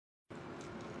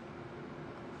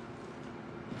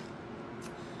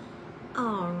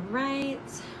All right.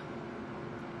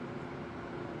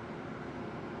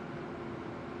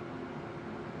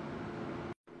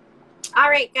 All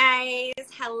right, guys.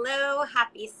 Hello.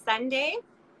 Happy Sunday.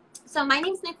 So my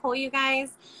name's Nicole, you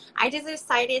guys. I just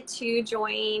decided to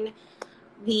join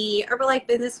the Herbalife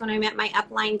business when I met my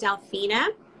upline, Delphina.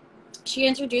 She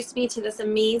introduced me to this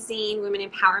amazing women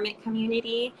empowerment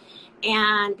community.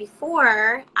 And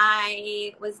before,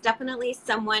 I was definitely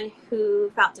someone who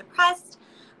felt depressed.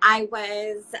 I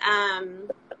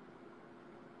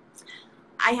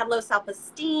had low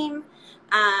self-esteem,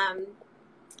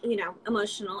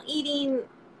 emotional eating,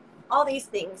 all these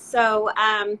things. So,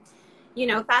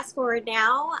 fast forward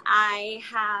now, I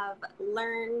have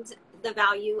learned the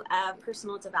value of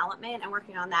personal development and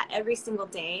working on that every single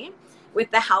day with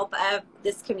the help of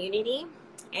this community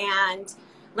and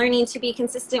learning to be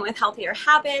consistent with healthier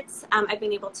habits. I've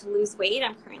been able to lose weight.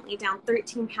 I'm currently down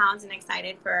 13 pounds and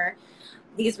excited for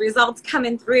these results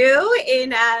coming through in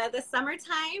the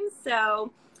summertime.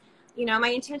 So, my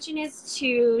intention is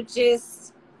to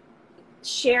just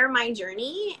share my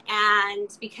journey, and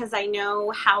because I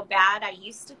know how bad I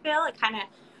used to feel, it kind of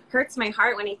hurts my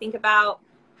heart when I think about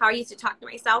how I used to talk to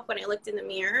myself when I looked in the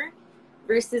mirror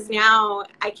versus now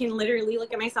I can literally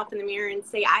look at myself in the mirror and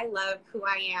say, I love who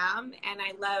I am and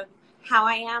I love how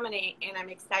I am, and I'm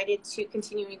excited to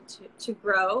continue to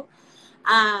grow.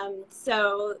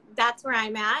 So that's where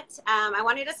I'm at. I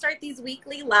wanted to start these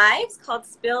weekly lives called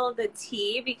Spill the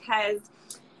Tea because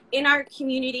in our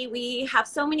community, we have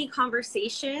so many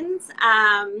conversations,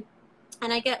 and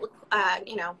I get,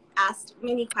 asked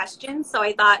many questions. So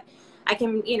I thought I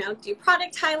can, do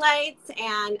product highlights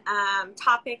and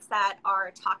topics that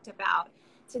are talked about.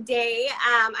 Today,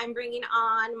 I'm bringing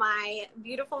on my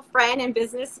beautiful friend and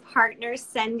business partner,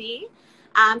 Cindy.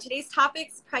 Today's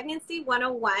topic's Pregnancy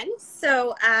 101.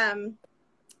 So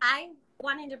I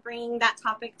wanted to bring that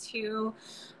topic to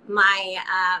my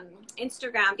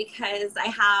Instagram because I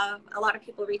have a lot of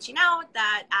people reaching out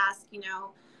that ask,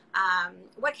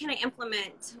 what can I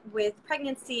implement with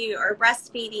pregnancy or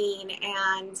breastfeeding,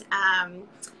 and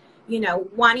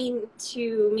wanting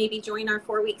to maybe join our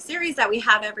 4-week series that we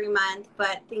have every month,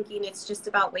 but thinking it's just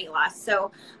about weight loss.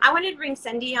 So I wanted to bring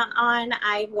Cindy on.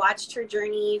 I watched her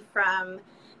journey from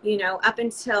up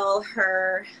until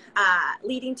her,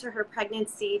 leading to her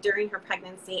pregnancy, during her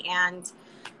pregnancy, and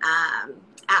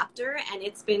after, and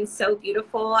it's been so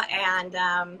beautiful. And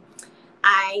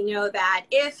I know that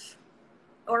if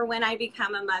or when I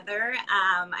become a mother,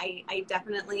 I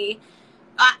definitely,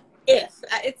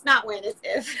 it's not when, it's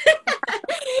if,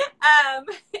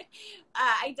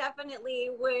 I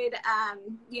definitely would,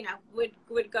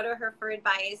 would go to her for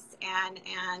advice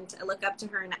and look up to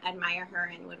her and admire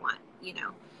her, and would want,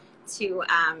 to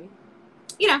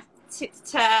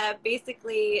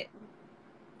basically,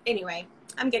 anyway,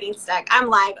 I'm getting stuck. I'm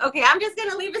live. Okay, I'm just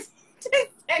going to leave it to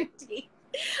Cindy.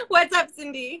 What's up,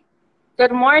 Cindy?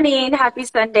 Good morning. Happy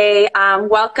Sunday.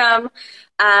 Welcome.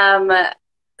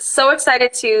 So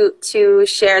excited to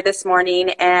share this morning,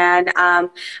 and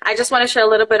I just want to share a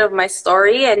little bit of my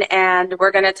story, and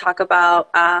we're going to talk about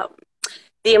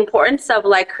the importance of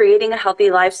creating a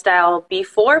healthy lifestyle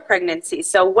before pregnancy.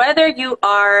 So whether you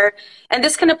are, and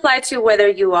this can apply to whether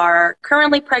you are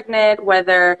currently pregnant,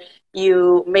 whether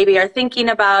you maybe are thinking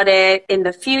about it in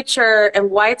the future, and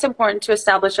why it's important to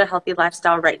establish a healthy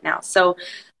lifestyle right now. So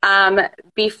my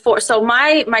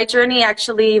journey,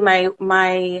 actually,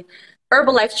 my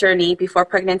Herbalife journey before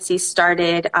pregnancy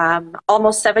started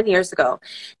almost 7 years ago.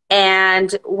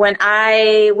 And when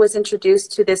I was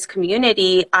introduced to this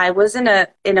community, I was in a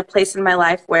place in my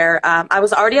life where I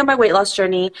was already on my weight loss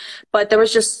journey, but there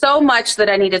was just so much that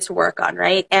I needed to work on,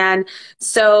 right? And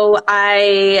so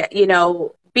I,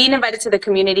 being invited to the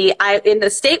community, in the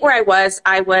state where I was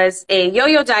a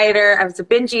yo-yo dieter. I was a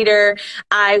binge eater.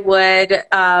 I would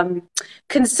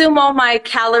consume all my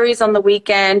calories on the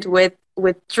weekend with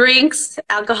drinks,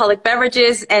 alcoholic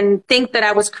beverages, and think that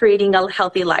I was creating a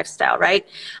healthy lifestyle, right?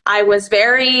 I was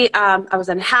I was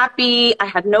unhappy. I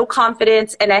had no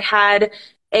confidence, and I had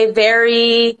a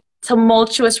very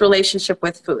tumultuous relationship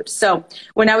with food. So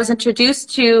when I was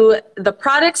introduced to the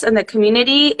products and the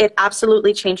community, it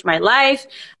absolutely changed my life.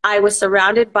 I was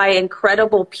surrounded by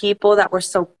incredible people that were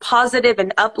so positive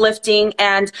and uplifting.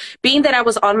 And being that I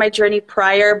was on my journey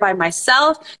prior by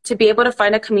myself, to be able to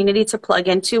find a community to plug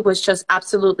into was just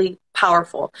absolutely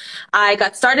powerful. I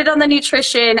got started on the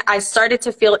nutrition. I started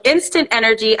to feel instant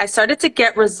energy. I started to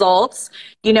get results.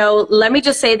 You know, let me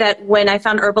just say that when I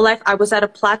found Herbalife, I was at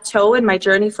a plateau in my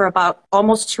journey for about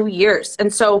almost 2 years.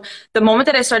 And so the moment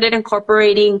that I started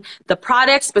incorporating the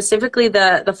products, specifically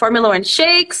the Formula One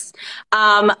shakes,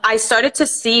 I started to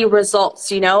see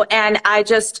results, you know, and I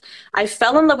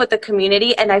fell in love with the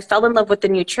community, and I fell in love with the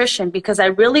nutrition, because I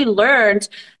really learned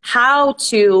how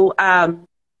to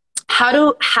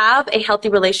have a healthy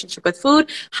relationship with food,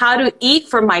 how to eat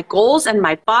for my goals and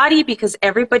my body, because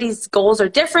everybody's goals are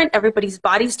different, everybody's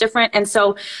body's different. And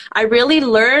so I really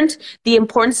learned the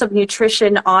importance of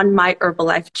nutrition on my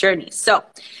Herbalife journey. So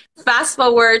fast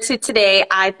forward to today,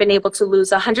 I've been able to lose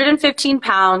 115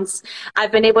 pounds.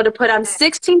 I've been able to put on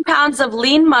 16 pounds of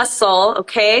lean muscle,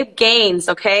 okay, gains,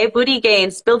 okay, booty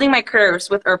gains, building my curves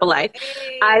with Herbalife.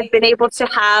 I've been able to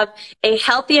have a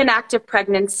healthy and active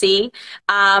pregnancy,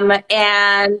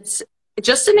 and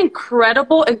just an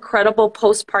incredible, incredible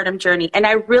postpartum journey. And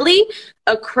I really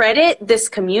accredit this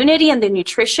community and the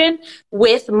nutrition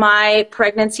with my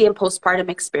pregnancy and postpartum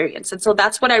experience. And so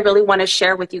that's what I really want to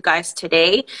share with you guys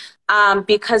today,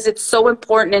 because it's so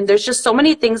important. And there's just so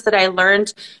many things that I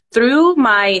learned through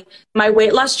my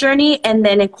weight loss journey, and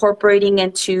then incorporating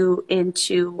into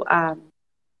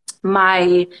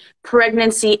my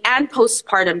pregnancy and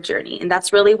postpartum journey. And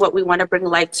that's really what we want to bring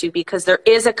light to, because there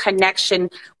is a connection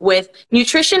with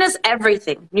nutrition. Is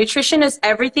everything. Nutrition is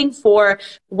everything for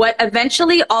what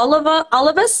eventually all of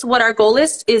us, what our goal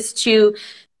is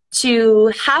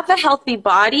to have a healthy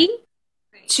body,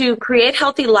 to create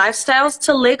healthy lifestyles,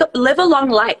 to live a long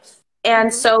life.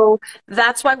 And so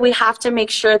that's why we have to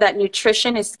make sure that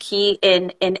nutrition is key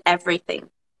in everything.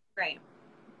 Right.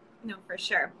 No, for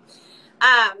sure.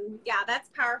 Yeah, that's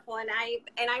powerful. And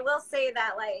I will say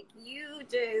that, like, you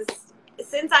just,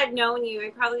 since I've known you,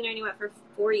 I've probably known you for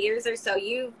 4 years or so,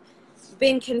 you've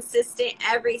been consistent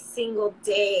every single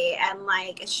day, and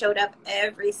like showed up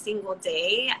every single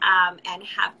day, and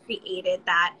have created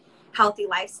that healthy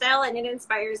lifestyle. And it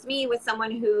inspires me with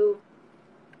someone who,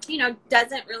 you know,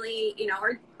 doesn't really, you know,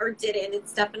 or didn't,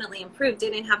 it's definitely improved,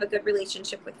 didn't have a good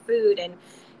relationship with food, and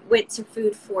went to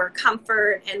food for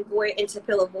comfort and to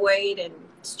fill a void and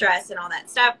stress and all that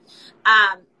stuff.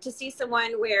 To see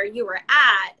someone where you were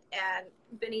at and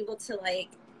been able to like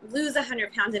lose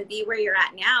 100 pounds and be where you're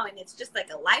at now, and it's just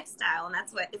like a lifestyle. And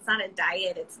that's what, it's not a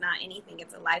diet, it's not anything,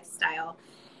 it's a lifestyle.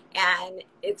 And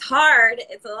it's hard,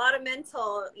 it's a lot of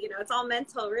mental, you know, it's all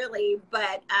mental really,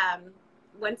 but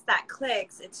once that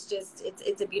clicks, it's just,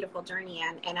 it's a beautiful journey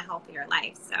and a healthier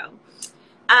life.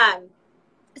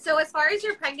 So as far as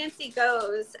your pregnancy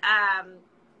goes,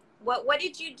 what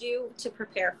did you do to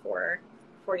prepare for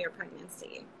your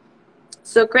pregnancy?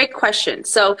 So great question.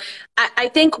 So I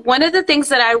think one of the things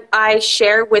that I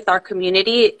share with our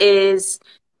community is,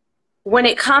 when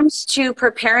it comes to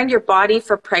preparing your body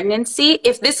for pregnancy,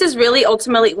 if this is really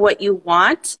ultimately what you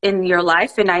want in your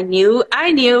life, and I knew,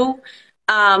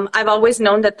 I've always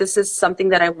known that this is something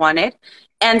that I wanted.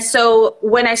 And so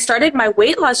when I started my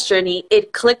weight loss journey,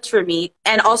 it clicked for me.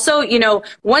 And also, you know,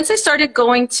 once I started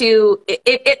going to,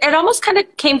 it almost kind of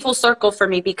came full circle for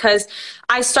me, because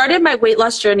I started my weight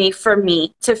loss journey for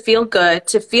me to feel good,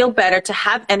 to feel better, to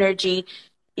have energy,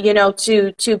 you know,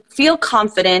 to feel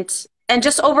confident, and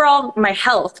just overall my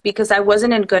health, because I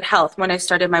wasn't in good health when I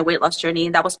started my weight loss journey.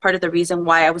 And that was part of the reason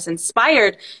why I was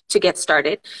inspired to get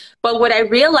started. But what I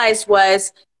realized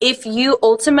was, if you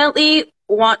ultimately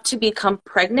want to become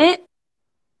pregnant,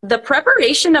 the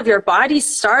preparation of your body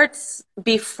starts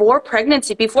before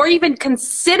pregnancy, before even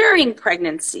considering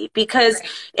pregnancy, because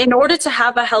in order to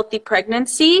have a healthy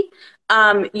pregnancy,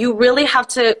 you really have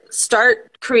to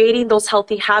start creating those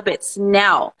healthy habits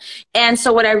now. And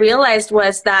so what I realized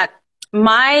was that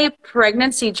my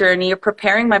pregnancy journey, or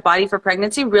preparing my body for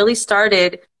pregnancy, really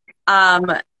started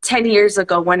 10 years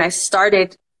ago, when I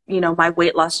started, you know, my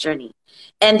weight loss journey.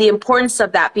 And the importance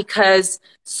of that, because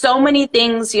so many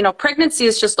things, you know, pregnancy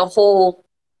is just a whole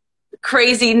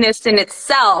craziness in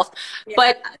itself. Yeah.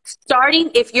 But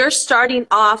if you're starting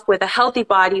off with a healthy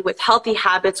body, with healthy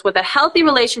habits, with a healthy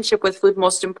relationship with food,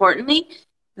 most importantly,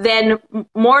 then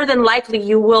more than likely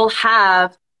you will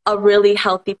have a really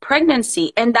healthy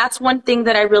pregnancy. And that's one thing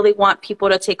that I really want people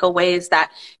to take away, is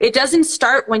that it doesn't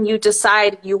start when you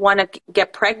decide you want to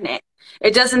get pregnant.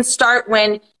 It doesn't start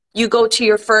when you go to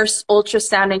your first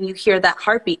ultrasound and you hear that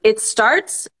heartbeat. It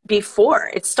starts before.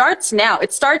 It starts now.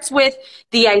 It starts with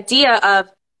the idea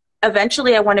of,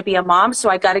 eventually I want to be a mom, so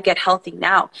I got to get healthy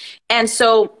now. And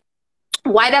so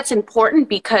why that's important,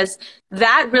 because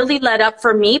that really led up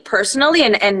for me personally,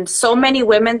 and so many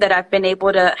women that I've been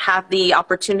able to have the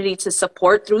opportunity to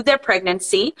support through their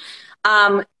pregnancy.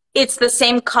 It's the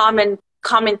same common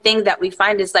thing that we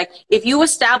find is like, if you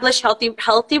establish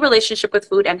healthy relationship with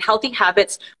food and healthy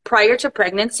habits prior to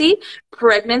pregnancy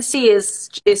is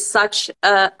such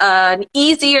an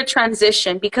easier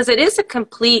transition, because it is a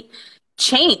complete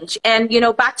change. And,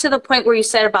 back to the point where you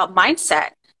said about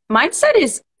mindset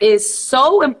is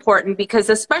so important, because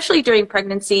especially during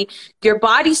pregnancy, your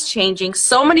body's changing.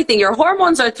 So many things, your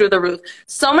hormones are through the roof.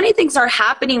 So many things are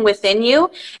happening within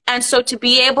you. And so to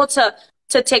be able to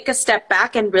take a step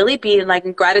back and really be like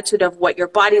in gratitude of what your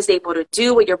body is able to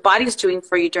do, what your body's doing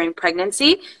for you during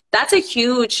pregnancy, that's a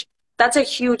huge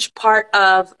part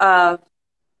of the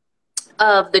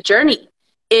journey,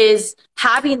 is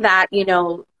having that,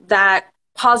 that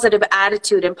positive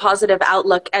attitude and positive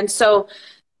outlook. And so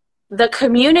the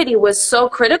community was so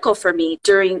critical for me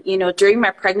during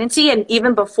my pregnancy, and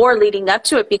even before, leading up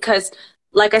to it, because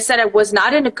like I said, I was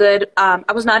not in a good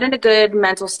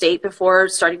mental state before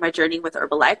starting my journey with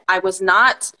Herbalife. I was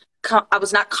not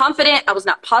confident. I was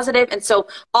not positive. And so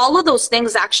all of those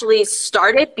things actually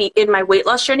started in my weight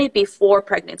loss journey before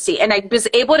pregnancy. And I was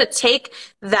able to take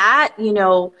that,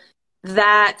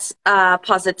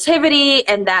 positivity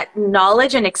and that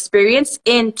knowledge and experience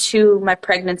into my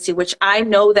pregnancy, which I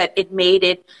know that it made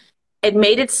it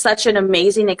such an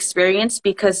amazing experience,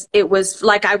 because it was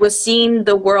like I was seeing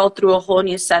the world through a whole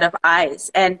new set of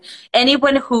eyes. And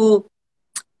anyone who,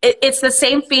 it's the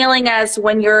same feeling as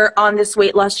when you're on this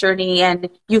weight loss journey and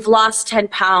you've lost 10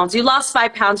 pounds, you lost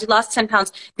 5 pounds, you lost 10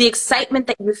 pounds, the excitement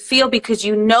that you feel because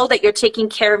you know that you're taking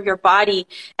care of your body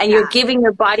and you're giving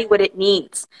your body what it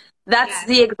needs. That's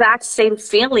the exact same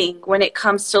feeling when it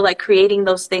comes to like creating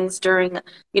those things during,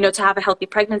 to have a healthy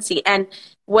pregnancy. And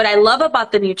what I love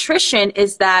about the nutrition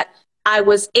is that I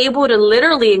was able to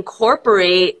literally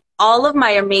incorporate all of my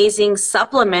amazing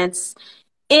supplements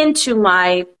into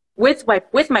with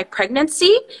my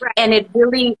pregnancy. Right. And it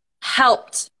really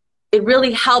helped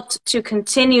to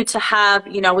continue to have,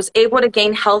 I was able to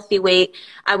gain healthy weight.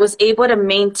 I was able to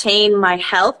maintain my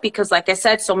health, because like I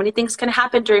said, so many things can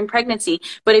happen during pregnancy.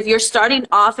 But if you're starting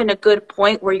off in a good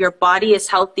point where your body is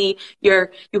healthy, you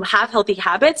have healthy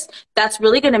habits, that's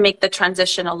really going to make the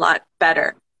transition a lot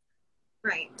better.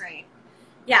 Right.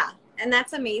 Yeah. And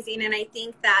that's amazing. And I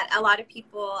think that a lot of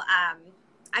people,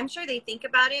 I'm sure they think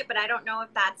about it, but I don't know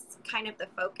if that's kind of the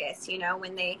focus,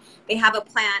 when they have a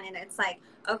plan and it's like,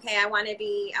 okay, I want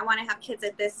to have kids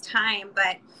at this time,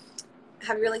 but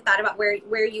have you really thought about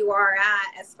where you are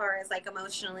at as far as like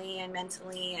emotionally and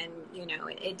mentally? And,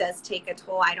 it does take a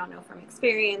toll. I don't know from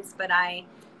experience, but I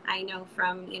know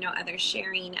from, others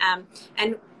sharing.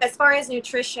 And as far as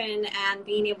nutrition and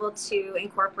being able to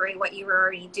incorporate what you were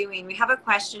already doing, we have a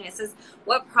question. It says,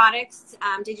 what products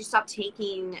did you stop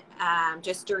taking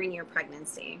just during your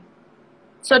pregnancy?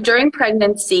 So during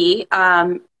pregnancy,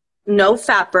 no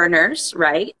fat burners,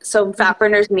 right? So fat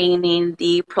burners meaning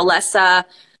the Prolessa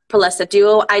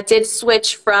Duo. I did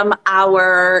switch from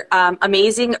our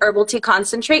amazing herbal tea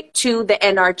concentrate to the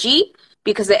NRG,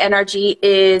 because the NRG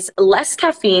is less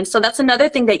caffeine. So that's another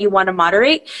thing that you want to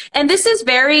moderate. And this is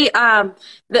very,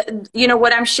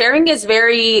 what I'm sharing is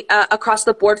very across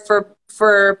the board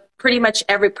for pretty much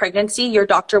every pregnancy. Your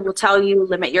doctor will tell you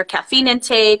limit your caffeine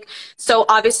intake. So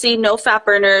obviously no fat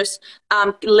burners,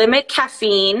 limit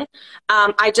caffeine.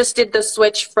 I just did the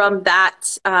switch from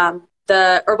that,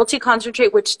 the herbal tea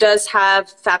concentrate, which does have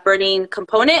fat burning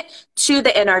component, to the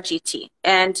NRG tea.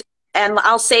 And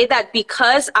I'll say that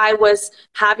because I was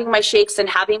having my shakes and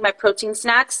having my protein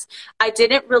snacks, I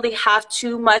didn't really have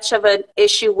too much of an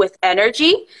issue with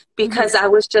energy, because I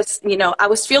was just, I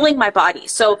was feeling my body.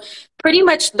 So pretty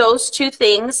much those two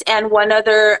things. And one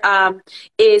other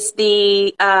is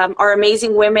the our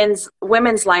amazing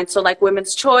women's line. So like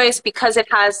Women's Choice, because it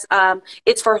has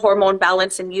it's for hormone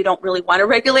balance, and you don't really want to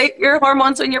regulate your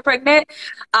hormones when you're pregnant,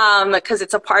 because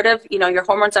it's a part of, your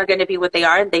hormones are going to be what they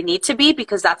are, and they need to be,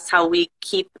 because that's how we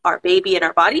keep our baby in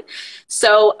our body.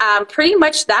 So pretty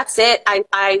much that's it.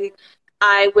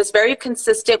 I was very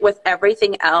consistent with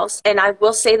everything else. And I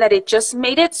will say that it just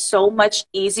made it so much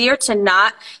easier to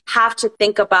not have to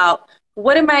think about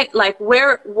what am I like,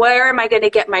 where am I going to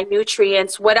get my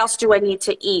nutrients? What else do I need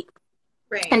to eat?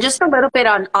 Right. And just a little bit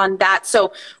on that.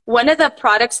 So one of the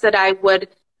products that I would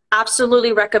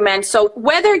absolutely recommend. So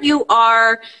whether you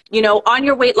are, on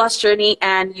your weight loss journey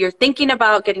and you're thinking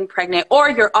about getting pregnant, or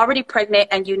you're already pregnant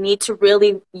and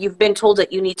you've been told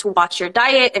that you need to watch your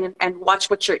diet and watch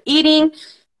what you're eating,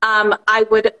 I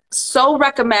would so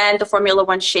recommend the Formula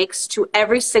One shakes to I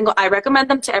recommend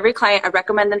them to every client. I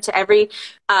recommend them to every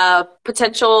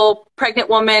potential pregnant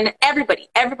woman.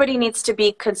 Everybody needs to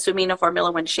be consuming a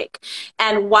Formula One shake.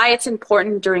 And why it's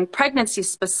important during pregnancy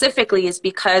specifically is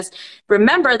because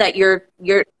remember that your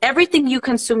everything you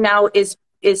consume now is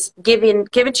given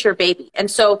to your baby. And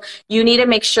so you need to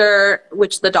make sure,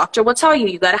 which the doctor will tell you,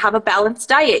 you got to have a balanced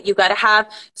diet. You got to have,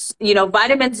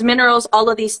 vitamins, minerals, all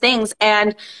of these things.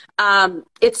 And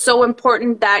it's so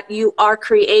important that you are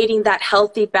creating that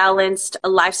healthy, balanced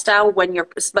lifestyle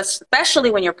especially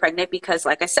when you're pregnant, because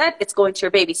like I said, it's going to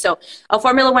your baby. So a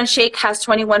Formula One shake has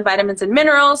 21 vitamins and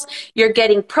minerals. You're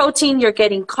getting protein, you're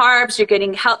getting carbs, you're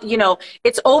getting health,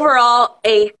 it's overall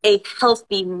a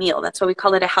healthy meal. That's why we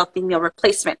call it a healthy meal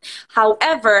replacement.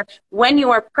 However, when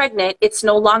you are pregnant, it's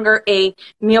no longer a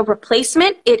meal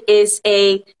replacement. It is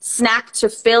a snack to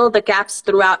fill the gaps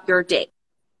throughout your day.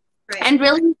 Right. And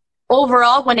really,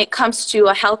 overall, when it comes to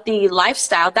a healthy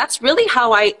lifestyle, that's really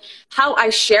how I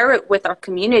share it with our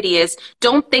community is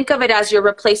don't think of it as you're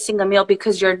replacing a meal,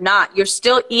 because you're not. You're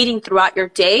still eating throughout your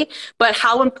day, but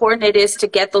how important it is to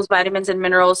get those vitamins and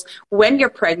minerals when you're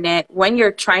pregnant, when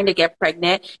you're trying to get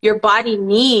pregnant. Your body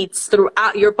needs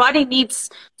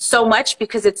so much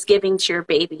because it's giving to your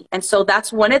baby. And so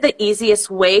that's one of the easiest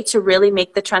way to really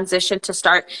make the transition to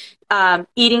start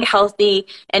eating healthy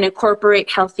and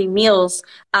incorporate healthy meals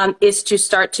is to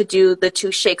start to do the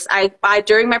 2 shakes. I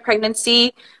during my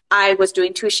pregnancy, I was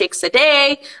doing 2 shakes a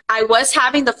day. I was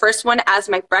having the first one as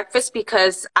my breakfast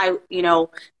because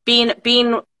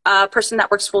being a person that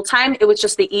works full time, it was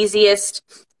just the easiest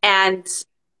and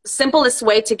simplest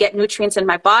way to get nutrients in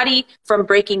my body from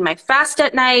breaking my fast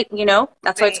at night.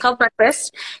 That's why it's called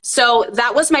breakfast. So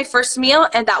that was my first meal,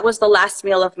 and that was the last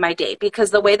meal of my day, because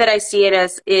the way that I see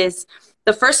it is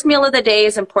the first meal of the day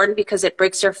is important because it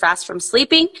breaks your fast from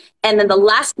sleeping. And then the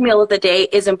last meal of the day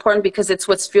is important because it's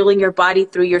what's fueling your body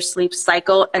through your sleep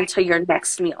cycle until your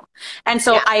next meal. And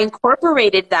so I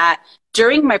incorporated that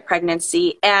during my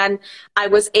pregnancy, and I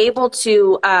was able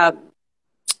to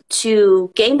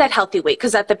gain that healthy weight,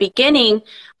 because at the beginning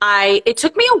it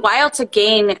took me a while to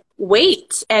gain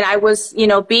weight, and I was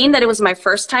being that it was my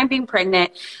first time being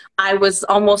pregnant, I was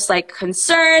almost like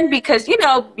concerned because you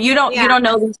don't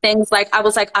know these things. Like I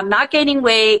was like, I'm not gaining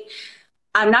weight,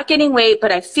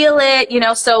 but I feel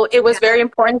it, so it was very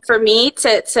important for me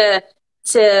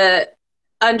to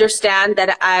understand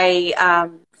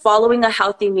that following a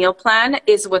healthy meal plan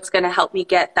is what's going to help me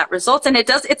get that result. And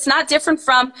it's not different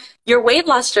from your weight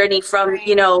loss journey from,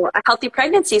 a healthy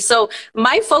pregnancy. So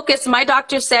my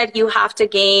doctor said you have to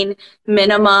gain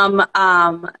minimum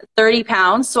 30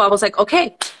 pounds. So I was like,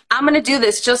 okay, I'm going to do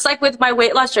this. Just like with my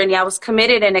weight loss journey, I was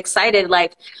committed and excited.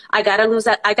 Like I got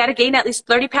to gain at least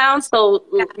 30 pounds. So,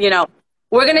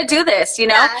 we're going to do this,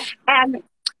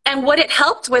 And what it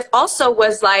helped with also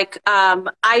was like,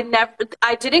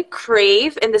 I didn't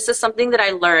crave, and this is something that I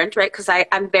learned, right? Because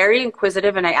I'm very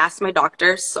inquisitive, and I asked my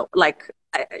doctor, so like,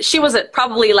 she was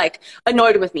probably like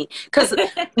annoyed with me because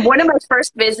one of my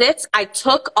first visits, I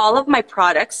took all of my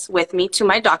products with me to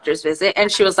my doctor's visit,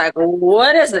 and she was like,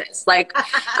 what is this? Like,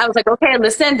 I was like, okay,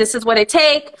 listen, this is what I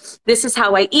take. This is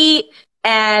how I eat.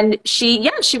 And she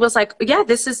was like,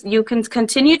 you can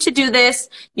continue to do this.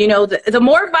 The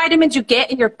more vitamins you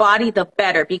get in your body, the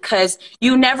better, because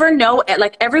you never know,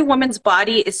 like every woman's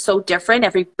body is so different.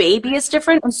 Every baby is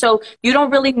different. And so you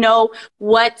don't really know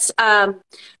what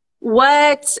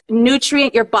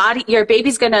nutrient your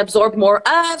baby's going to absorb more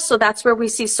of. So that's where we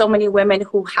see so many women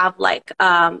who have like,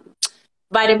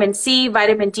 vitamin C,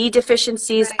 vitamin D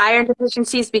deficiencies, iron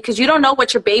deficiencies, because you don't know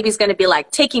what your baby's going to be like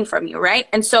taking from you, right?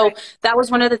 And so that was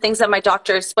one of the things that my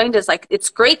doctor explained is like, it's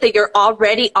great that you're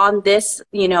already on this,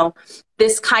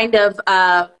 this kind of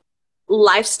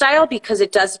lifestyle, because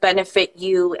it does benefit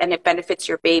you and it benefits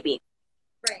your baby.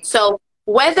 Right. So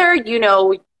whether,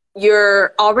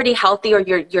 you're already healthy or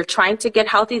you're trying to get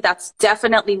healthy, that's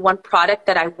definitely one product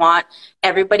that I want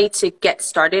everybody to get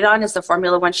started on is the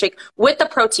Formula One shake with the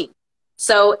protein.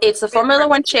 So it's the Formula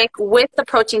One shake with the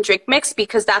protein drink mix,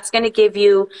 because that's going to give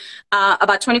you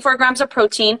about 24 grams of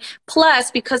protein.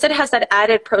 Plus, because it has that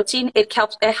added protein, it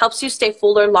helps you stay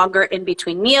fuller longer in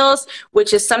between meals,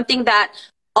 which is something that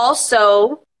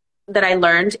also that I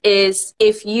learned is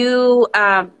if you,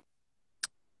 a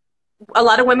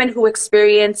lot of women who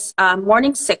experience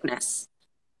morning sickness,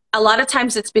 a lot of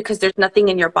times it's because there's nothing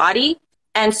in your body.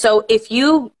 And so if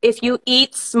you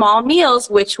eat small meals,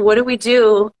 which what do we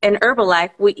do in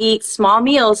Herbalife? We eat small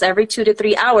meals every 2 to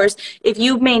 3 hours. If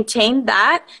you maintain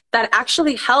that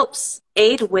actually helps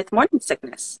aid with morning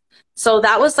sickness. So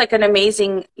that was like an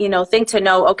amazing, thing to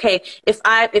know. Okay, if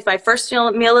my first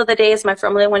meal of the day is my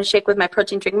Formula One shake with my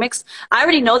protein drink mix, I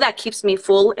already know that keeps me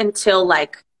full until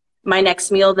like my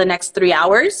next meal, the next 3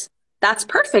 hours. That's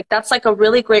perfect. That's like a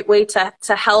really great way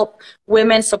to help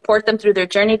women, support them through their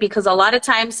journey, because a lot of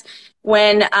times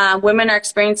when women are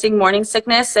experiencing morning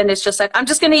sickness and it's just like, I'm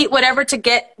just going to eat whatever to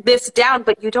get this down,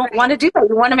 but you don't want to do that.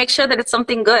 You want to make sure that it's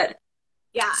something good.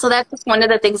 Yeah. So that's just one of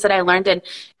the things that I learned,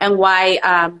 and why,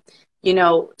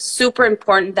 super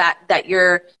important that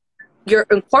you're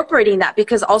incorporating that,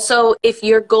 because also if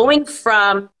you're going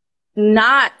from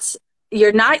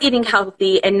you're not eating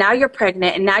healthy and now you're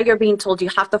pregnant and now you're being told you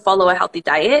have to follow a healthy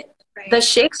diet, Right. the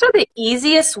shakes are the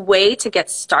easiest way to get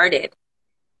started.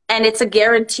 And it's a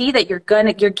guarantee that you're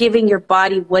giving your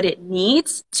body what it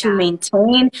needs to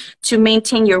maintain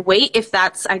your weight. If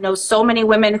that's, I know so many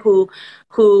women who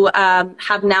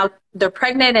have now, they're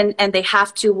pregnant and they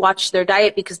have to watch their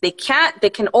diet because they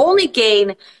can only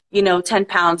gain, 10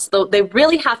 pounds. Though they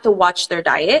really have to watch their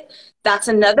diet. That's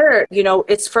another,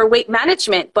 it's for weight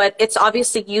management, but it's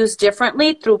obviously used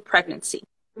differently through pregnancy.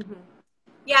 Mm-hmm.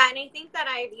 Yeah, and I think that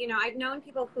I've known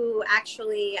people who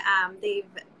actually they've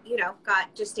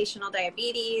got gestational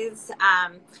diabetes,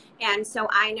 and so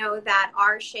I know that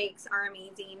our shakes are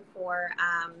amazing for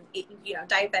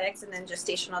diabetics and then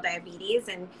gestational diabetes,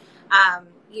 and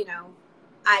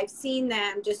I've seen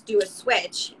them just do a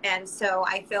switch, and so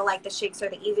I feel like the shakes are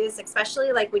the easiest,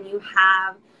 especially like when you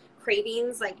have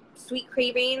cravings, like sweet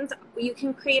cravings. You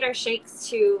can create our shakes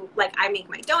to, like, I make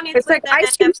my donuts It's with like them.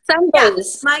 ice cream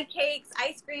sundaes. My cakes,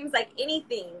 ice creams, like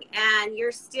anything, and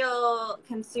you're still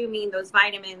consuming those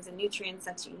vitamins and nutrients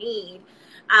that you need.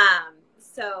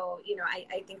 So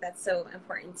I think that's so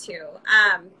important too.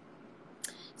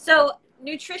 So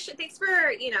nutrition, thanks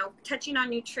for touching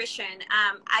on nutrition.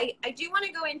 I do want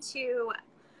to go into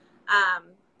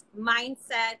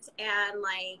mindset and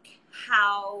like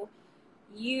how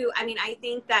I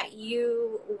think that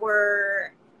you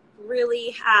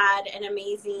really had an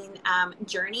amazing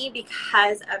journey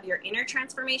because of your inner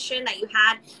transformation that you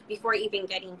had before even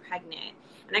getting pregnant.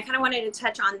 And I kind of wanted to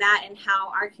touch on that and how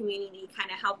our community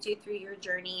kind of helped you through your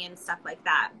journey and stuff like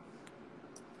that.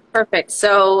 Perfect.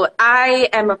 So I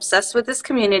am obsessed with this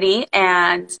community,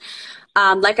 and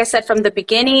like I said from the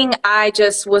beginning, I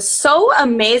just was so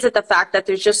amazed at the fact that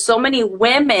there's just so many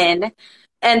women.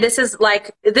 And this is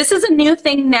a new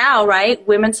thing now, right?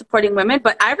 Women supporting women.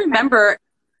 But I remember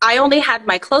I only had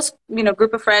my close,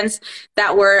 group of friends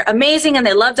that were amazing and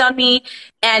they loved on me.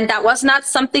 And that was not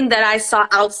something that I saw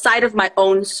outside of my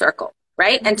own circle,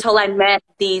 right? Mm-hmm. Until I met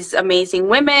these amazing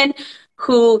women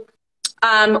who,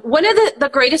 one of the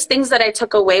greatest things that I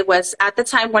took away was, at the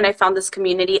time when I found this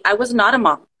community, I was not a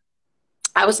mom.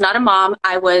 I was not a mom.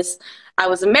 I was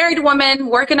a married woman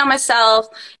working on myself,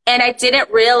 and I didn't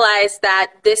realize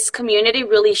that this community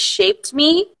really shaped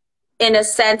me in a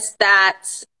sense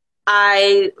that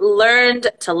I learned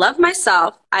to love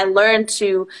myself. I learned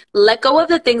to let go of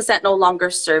the things that no longer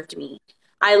served me.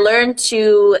 I learned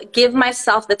to give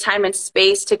myself the time and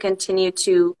space to continue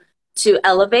to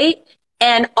elevate.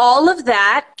 And all of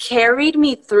that carried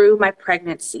me through my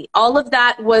pregnancy. All of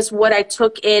that was what I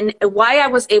took in, why I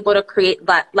was able to create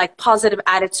that like positive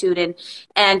attitude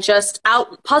and just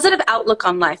positive outlook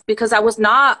on life, because I was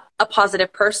not a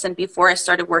positive person before I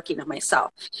started working on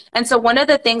myself. And so one of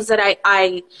the things that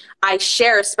I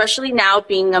share, especially now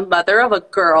being a mother of a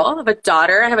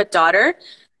daughter, I have a daughter,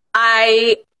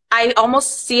 I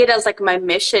almost see it as like my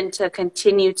mission to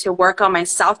continue to work on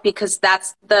myself, because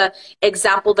that's the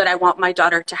example that I want my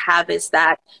daughter to have, is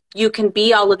that you can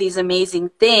be all of these amazing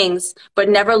things, but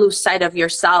never lose sight of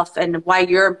yourself and why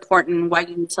you're important and why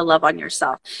you need to love on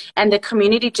yourself. And the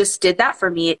community just did that for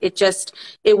me.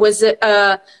 It was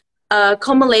a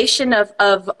culmination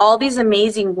of all these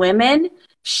amazing women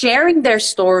sharing their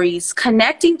stories,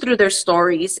 connecting through their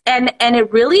stories. And it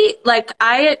really, like,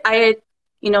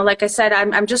 like I said,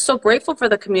 I'm just so grateful for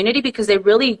the community, because they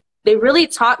really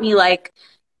taught me like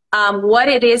what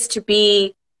it is to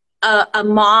be a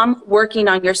mom working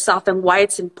on yourself and why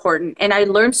it's important. And I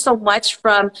learned so much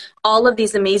from all of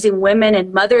these amazing women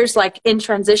and mothers, like in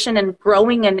transition and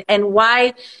growing, and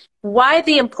why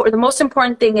the most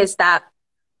important thing is that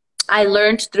I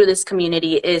learned through this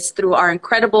community is through our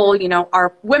incredible,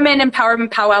 our women empowerment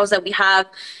powwows that we have.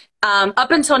 Up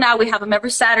until now, we have them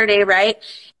every Saturday, right?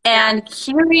 And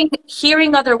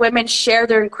hearing other women share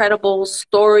their incredible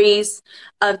stories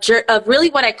of really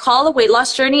what I call a weight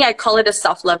loss journey. I call it a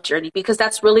self-love journey, because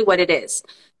that's really what it is.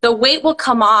 The weight will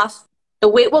come off. The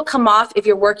weight will come off if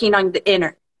you're working on the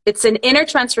inner. It's an inner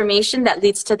transformation that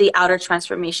leads to the outer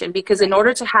transformation, because in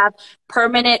order to have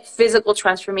permanent physical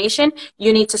transformation,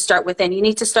 you need to start within. You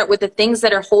need to start with the things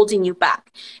that are holding you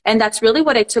back. And that's really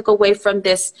what I took away from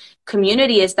this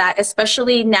community, is that,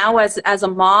 especially now as a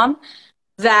mom,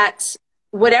 that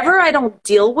whatever I don't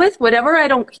deal with, whatever I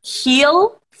don't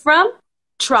heal from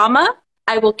trauma,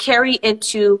 I will carry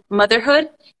into motherhood,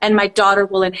 and my daughter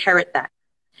will inherit that.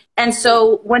 And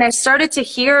so when I started to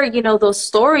hear, you know, those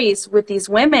stories with these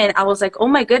women, I was like, oh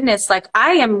my goodness, like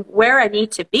I am where I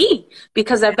need to be,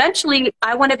 because eventually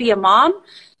I want to be a mom.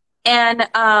 And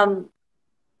I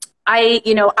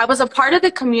was a part of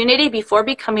the community before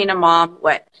becoming a mom,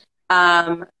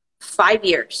 5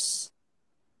 years.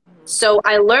 So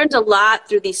I learned a lot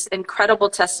through these incredible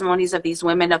testimonies of these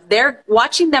women, of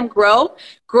watching them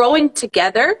growing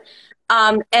together.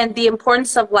 And the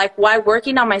importance of like why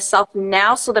working on myself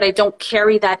now, so that I don't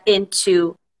carry that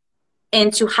into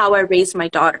how I raise my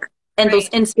daughter, and those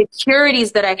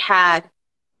insecurities that I had,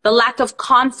 the lack of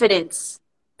confidence,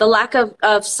 the lack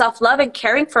of self-love and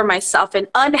caring for myself, and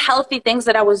unhealthy things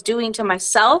that I was doing to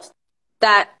myself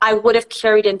that I would have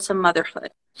carried into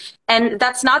motherhood. And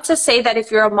that's not to say that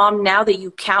if you're a mom now that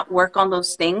you can't work on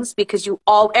those things, because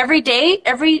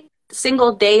every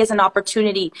single day is an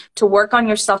opportunity to work on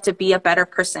yourself to be a better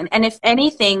person. And if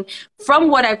anything, from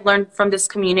what I've learned from this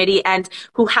community, and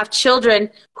who have children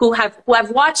who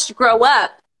I've watched grow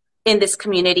up in this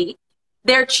community,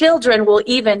 their children will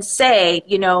even say,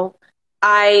 you know,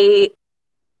 they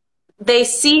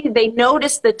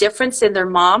notice the difference in their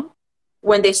mom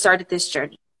when they started this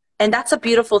journey. And that's a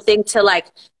beautiful thing to, like,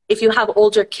 if you have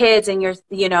older kids and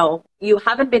you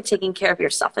haven't been taking care of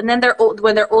yourself, and then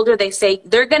when they're older,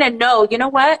 they're going to know, you know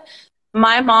what?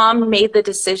 My mom made the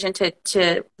decision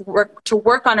to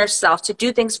work on herself, to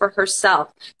do things for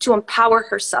herself, to empower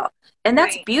herself. And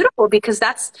that's beautiful, because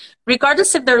that's,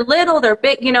 regardless if they're little, they're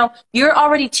big, you know, you're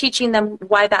already teaching them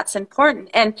why that's important.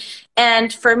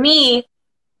 And for me,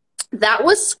 that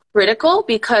was critical,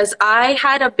 because I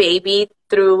had a baby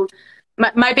through,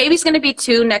 my baby's going to be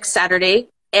 2 next Saturday.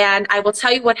 And I will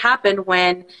tell you what happened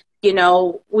when, you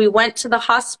know, we went to the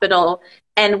hospital,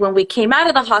 and when we came out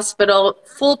of the hospital,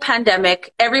 full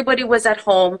pandemic, everybody was at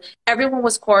home, everyone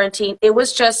was quarantined. It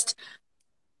was just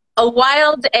a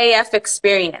wild AF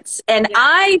experience. And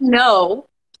I know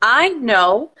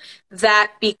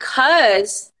that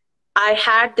because I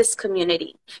had this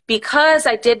community, because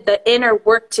I did the inner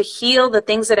work to heal the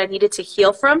things that I needed to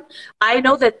heal from, I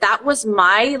know that was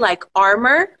my like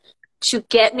armor to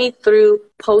get me through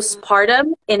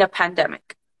postpartum in a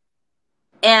pandemic.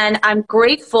 And I'm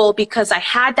grateful because I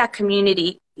had that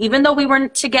community. Even though we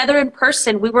weren't together in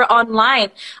person, we were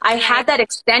online. I had that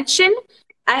extension.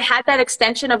 I had that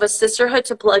extension of a sisterhood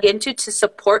to plug into, to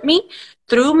support me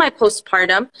through my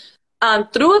postpartum,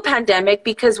 through a pandemic,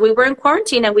 because we were in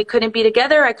quarantine and we couldn't be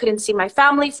together. I couldn't see my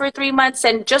family for 3 months.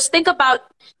 And just think about,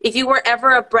 if you were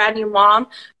ever a brand new mom,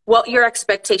 what your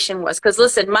expectation was. Because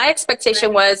listen, my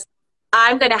expectation was,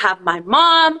 I'm going to have my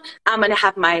mom, I'm going to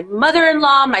have my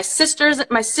mother-in-law, my sisters,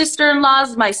 my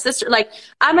sister-in-laws,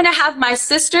 I'm going to have my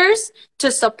sisters to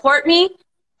support me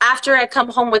after I come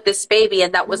home with this baby.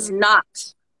 And that was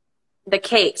not the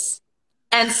case.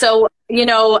 And so, you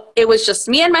know, it was just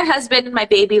me and my husband and my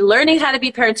baby learning how to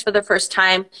be parents for the first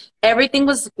time. Everything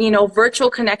was, you know, virtual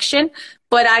connection.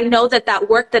 But I know that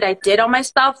work that I did on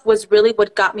myself was really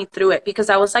what got me through it, because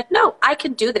I was like, no, I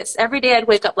can do this. Every day I'd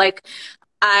wake up like,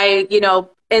 and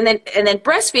then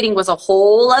breastfeeding was a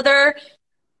whole other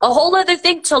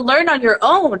thing to learn on your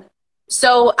own.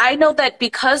 So I know that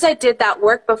because I did that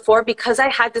work before, because I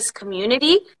had this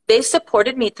community, they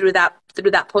supported me through that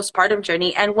postpartum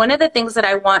journey. And one of the things that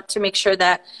I want to make sure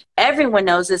that everyone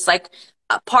knows is, like,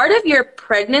 a part of your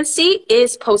pregnancy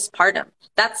is postpartum.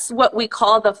 That's what we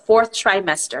call the 4th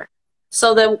trimester.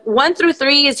 So the 1 through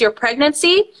 3 is your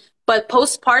pregnancy, but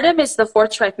postpartum is the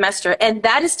 4th trimester. And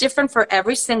that is different for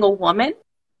every single woman.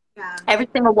 Yeah. Every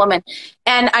single woman.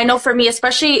 And I know for me,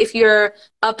 especially if you're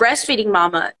a breastfeeding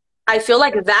mama, I feel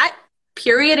like that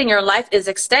period in your life is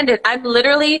extended. I'm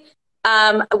literally,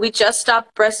 we just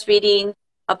stopped breastfeeding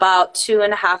about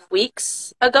 2.5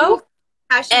 weeks ago.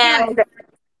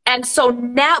 And so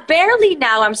now, barely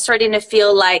now, I'm starting to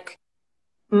feel like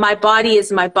my body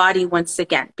is my body once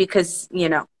again, because, you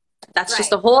know, that's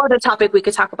just a whole other topic we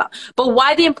could talk about. But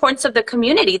why the importance of the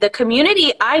community? The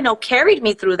community, I know, carried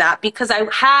me through that, because I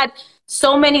had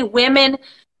so many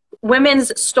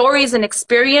women's stories and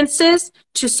experiences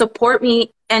to support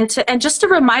me, and just a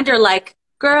reminder, like,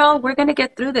 girl, we're going to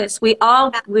get through this. We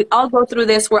all go through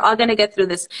this. We're all going to get through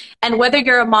this. And whether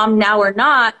you're a mom now or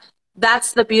not,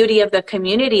 that's the beauty of the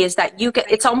community, is that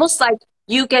it's almost like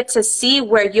you get to see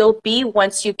where you'll be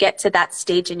once you get to that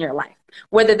stage in your life.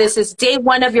 Whether this is day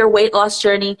one of your weight loss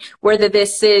journey, whether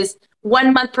this is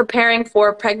 1 month preparing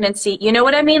for pregnancy, you know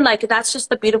what I mean? Like, that's just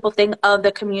the beautiful thing of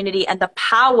the community and the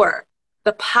power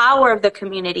of the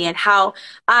community, and how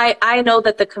I know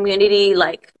that the community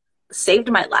like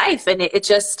saved my life. And it's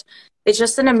just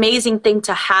an amazing thing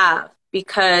to have,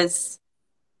 because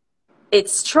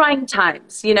it's trying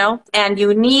times, you know, and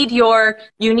you need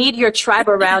your tribe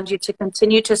around you to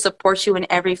continue to support you in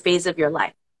every phase of your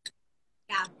life.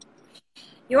 Yeah.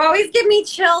 You always give me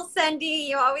chills, Cindy.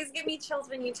 You always give me chills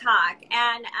when you talk.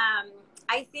 And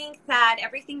I think that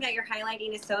everything that you're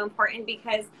highlighting is so important,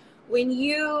 because when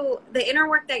the inner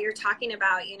work that you're talking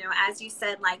about, you know, as you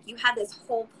said, like, you had this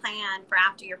whole plan for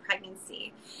after your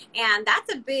pregnancy, and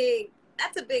that's a big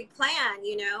plan,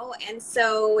 you know. And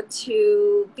so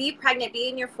to be pregnant, be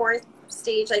in your 4th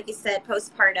stage, like you said,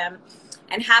 postpartum,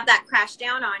 and have that crash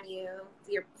down on you,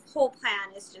 your whole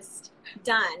plan is just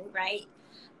done, right?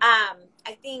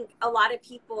 I think a lot of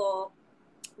people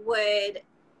would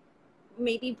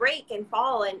maybe break and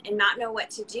fall and not know what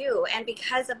to do. And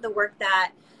because of the work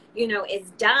that, you know,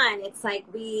 is done, it's like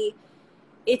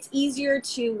it's easier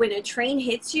to, when a train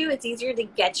hits you, it's easier to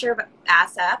get your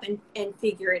ass up and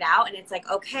figure it out. And it's like,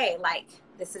 okay, like,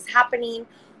 this is happening.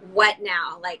 What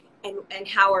now? Like, and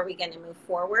how are we going to move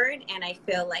forward? And I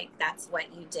feel like that's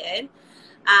what you did.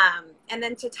 And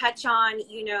then to touch on,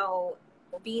 you know,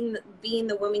 being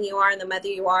the woman you are and the mother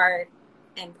you are,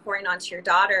 and pouring onto your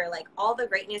daughter, like, all the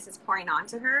greatness is pouring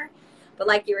onto her. But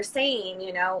like you were saying,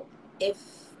 you know, if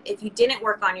you didn't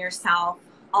work on yourself,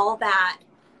 all that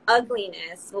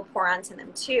ugliness will pour onto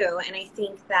them too. And I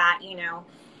think that, you know,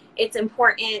 it's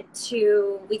important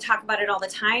we talk about it all the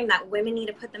time, that women need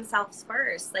to put themselves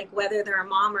first. Like, whether they're a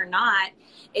mom or not,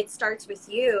 it starts with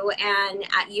you. And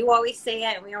you always say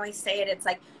it, and we always say it, it's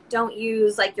like, don't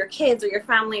use like your kids or your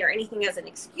family or anything as an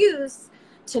excuse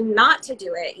to not to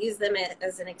do it. Use them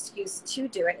as an excuse to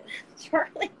do it.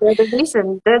 Charlie. They're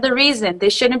the reason. They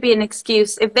shouldn't be an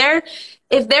excuse. If they're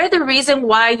the reason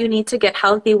why you need to get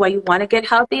healthy, why you want to get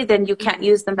healthy, then you can't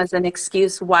use them as an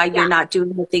excuse why you're not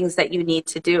doing the things that you need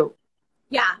to do.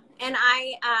 Yeah. And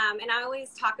I always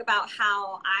talk about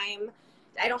how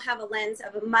I don't have a lens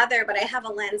of a mother, but I have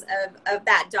a lens of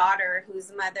that daughter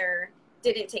whose mother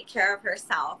didn't take care of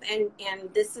herself. And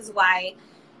this is why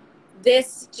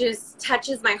this just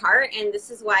touches my heart, and this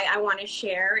is why I want to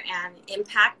share and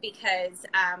impact, because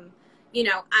you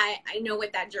know, I know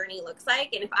what that journey looks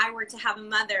like. And if I were to have a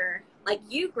mother like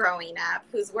you growing up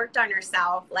who's worked on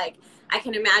herself, like, I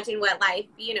can imagine what life,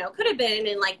 you know, could have been,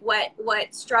 and like what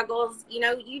struggles, you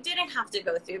know, you didn't have to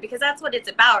go through, because that's what it's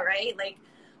about, right? Like,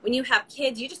 when you have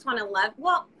kids, you just want to love,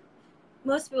 well,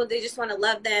 most people, they just want to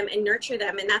love them and nurture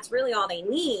them, and that's really all they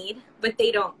need. But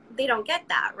they don't get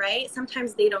that, right?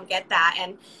 Sometimes they don't get that,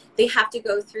 and they have to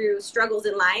go through struggles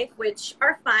in life, which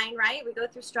are fine, right? We go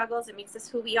through struggles, it makes us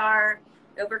who we are,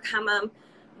 overcome them.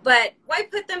 But why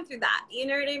put them through that? You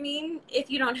know what I mean?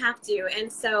 If you don't have to.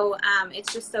 And so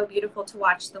it's just so beautiful to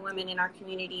watch the women in our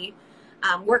community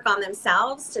work on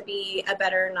themselves to be a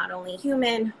better, not only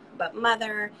human, but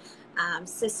mother,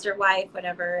 sister, wife,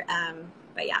 whatever.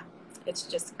 But yeah, it's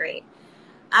just great.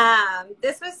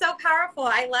 This was so powerful.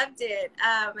 I loved it.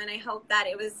 And I hope that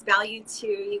it was value to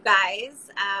you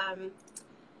guys.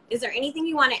 Is there anything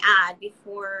you want to add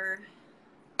before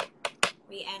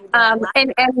we end?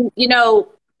 And you know,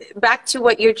 back to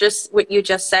what you just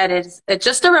said, is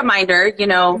just a reminder, you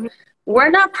know, mm-hmm.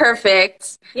 We're not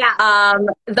perfect. Yeah.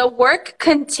 The work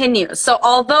continues. So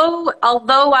although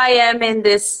I am in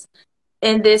this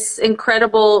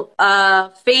incredible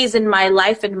phase in my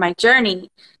life and my journey,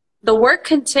 the work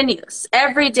continues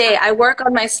every day. I work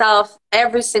on myself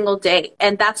every single day.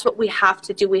 And that's what we have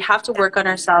to do. We have to work on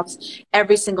ourselves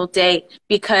every single day,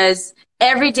 because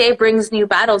every day brings new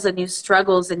battles and new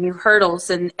struggles and new hurdles.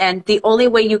 And the only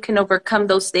way you can overcome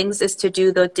those things is to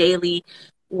do the daily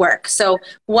work. So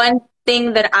one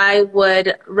thing that I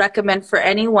would recommend for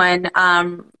anyone,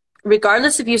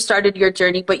 regardless if you started your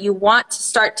journey, but you want to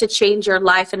start to change your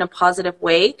life in a positive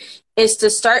way, is to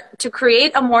start to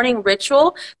create a morning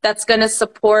ritual that's going to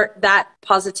support that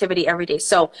positivity every day.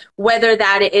 So whether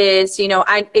that is, you know,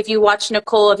 if you watch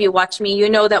Nicole, if you watch me, you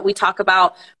know that we talk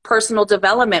about personal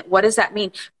development. What does that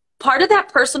mean? Part of that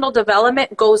personal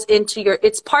development goes into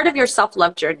it's part of your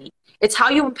self-love journey. It's how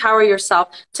you empower yourself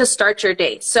to start your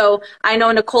day. So I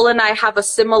know Nicole and I have a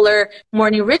similar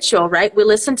morning ritual, right? We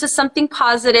listen to something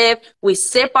positive. We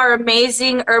sip our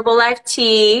amazing Herbalife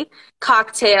tea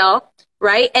cocktail,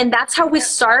 right? And that's how we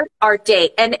start our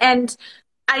day. And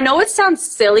I know it sounds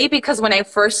silly, because when I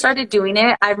first started doing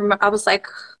it, I was like,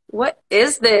 what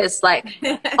is this? Like,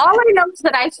 all I know is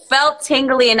that I felt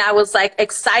tingly and I was like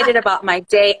excited about my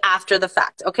day after the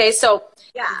fact. Okay. So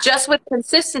Yeah. just with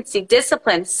consistency,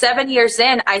 discipline, 7 years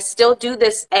in, I still do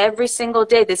this every single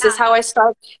day. This is how I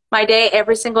start my day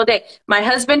every single day. My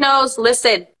husband knows,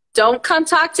 listen, don't come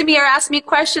talk to me or ask me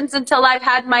questions until I've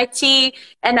had my tea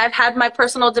and I've had my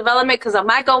personal development, because I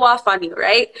might go off on you,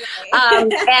 right?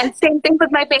 And same thing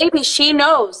with my baby. She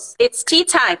knows it's tea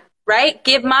time, right?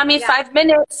 Give mommy 5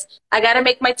 minutes. I got to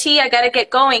make my tea. I got to get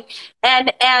going.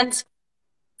 And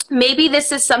maybe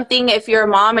this is something, if you're a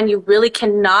mom and you really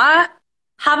cannot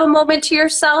have a moment to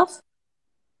yourself,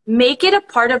 make it a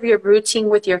part of your routine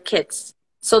with your kids,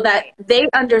 so that they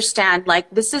understand, like,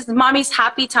 this is mommy's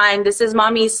happy time. This is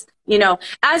mommy's, you know,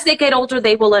 as they get older,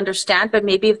 they will understand. But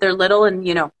maybe if they're little and,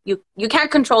 you know, you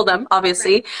can't control them,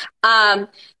 obviously,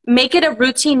 make it a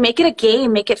routine, make it a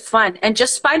game, make it fun, and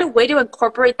just find a way to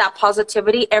incorporate that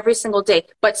positivity every single day.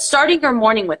 But starting your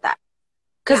morning with that,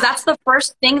 because that's the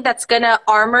first thing that's going to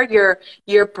armor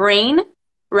your brain,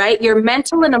 right? Your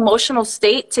mental and emotional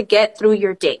state to get through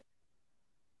your day.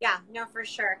 Yeah, no, for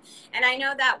sure. And I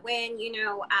know that when, you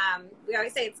know, we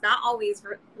always say it's not always,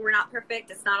 we're not perfect.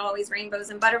 It's not always rainbows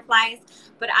and butterflies.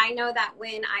 But I know that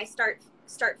when I start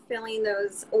feeling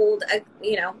those old,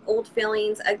 you know, old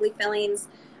feelings, ugly feelings,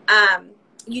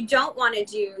 you don't want to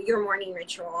do your morning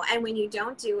ritual. And when you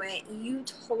don't do it, you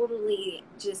totally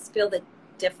just feel the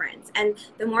difference. And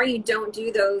the more you don't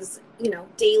do those, you know,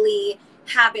 daily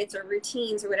habits or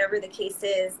routines or whatever the case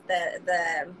is,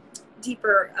 the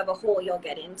deeper of a hole you'll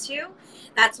get into.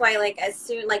 That's why, like, as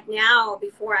soon, like now,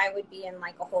 before I would be in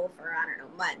like a hole for, I don't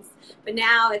know, months, but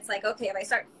now it's like, okay, if I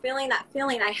start feeling that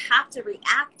feeling, I have to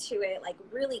react to it like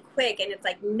really quick. And it's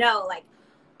like, no, like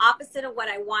opposite of what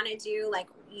I want to do. Like,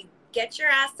 you get your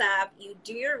ass up, you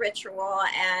do your ritual,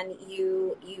 and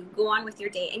you go on with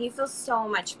your day, and you feel so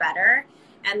much better.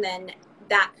 And then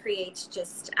that creates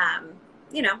just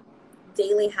you know,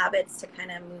 daily habits to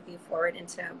kind of move you forward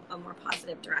into a more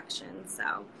positive direction.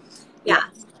 So yeah,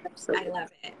 I love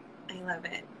it. I love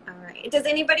it. All right. Does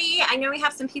anybody, I know we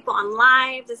have some people on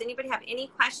live. Does anybody have any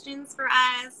questions for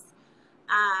us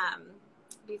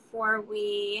before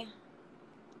we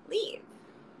leave?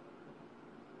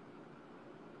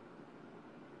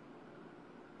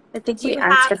 I think we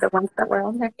answered the ones that were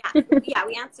on there. Yeah,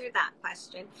 we answered that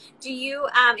question. Do you,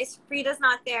 is Frida's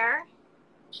not there?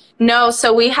 No,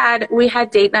 so we had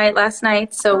date night last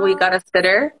night, so we got a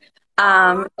sitter.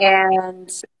 And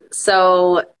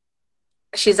so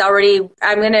she's already,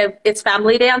 it's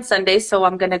family day on Sunday, so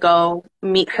I'm gonna go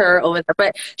meet her over there.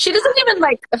 But she doesn't even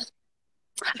like,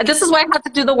 this is why I have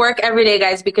to do the work every day,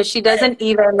 guys, because she doesn't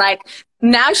even like,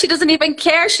 now she doesn't even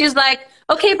care. She's like,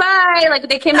 okay, bye. Like,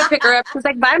 they came to pick her up. She's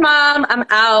like, bye, mom, I'm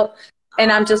out.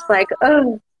 And I'm just like,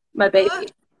 oh, my baby.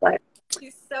 But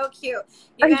she's so cute.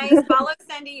 You guys follow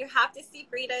Cindy. You have to see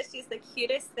Frida. She's the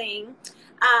cutest thing.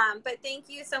 But thank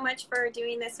you so much for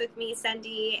doing this with me,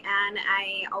 Cindy. And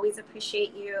I always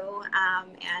appreciate you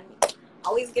and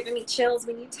always giving me chills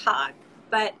when you talk.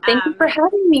 But thank you for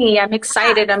having me. I'm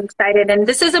excited. I'm excited. And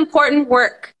this is important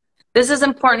work. This is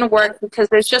important work because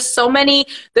there's so many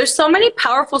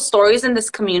powerful stories in this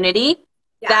community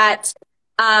that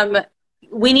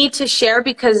we need to share,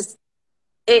 because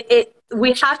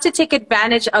we have to take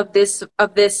advantage of this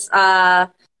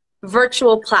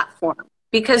virtual platform,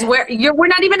 because we're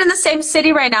not even in the same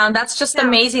city right now, and that's just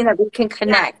amazing that we can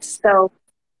connect. So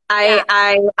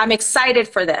I'm excited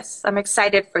for this. I'm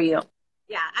excited for you.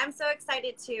 Yeah, I'm so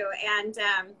excited too. And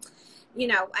you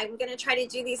know, I'm going to try to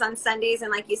do these on Sundays. And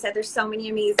like you said, there's so many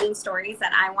amazing stories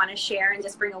that I want to share and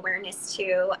just bring awareness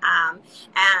to.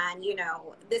 And, you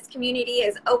know, this community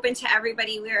is open to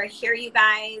everybody. We are here, you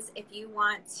guys. If you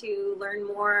want to learn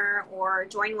more or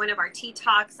join one of our tea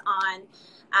talks on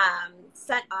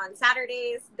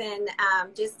Saturdays, then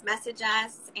just message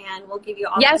us and we'll give you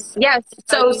all. Yes.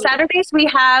 So Saturdays we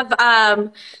have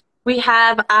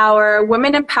our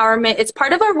women empowerment. It's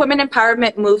part of our women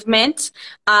empowerment movement,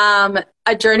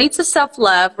 a journey to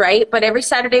self-love, right? But every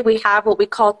Saturday we have what we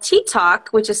call Tea Talk,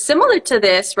 which is similar to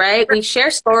this, right? We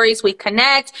share stories, we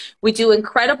connect, we do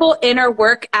incredible inner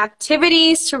work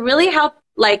activities to really help,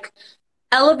 like,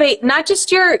 elevate not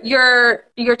just your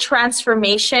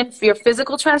transformation, your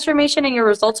physical transformation and your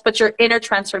results, but your inner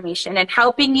transformation, and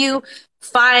helping you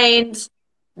find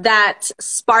that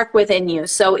spark within you.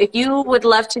 So if you would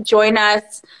love to join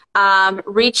us,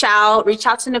 reach out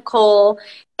to Nicole,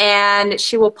 and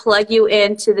she will plug you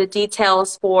into the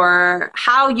details for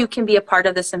how you can be a part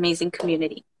of this amazing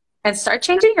community and start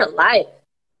changing your life.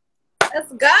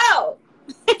 Let's go.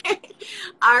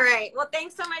 All right. Well,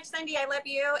 thanks so much, Cindy. I love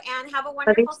you, and have a Love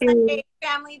you wonderful too. Sunday,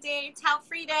 family day. Tell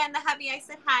Frida and the hubby I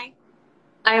said hi.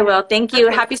 I will. Thank you.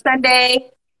 Okay. Happy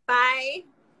Sunday. Bye.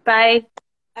 Bye.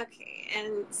 Okay.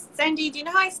 And Cindy, do you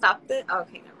know how I stopped it?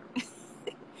 Okay, never mind.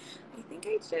 I think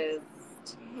I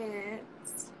just hit.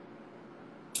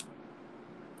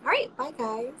 All right. Bye,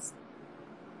 guys.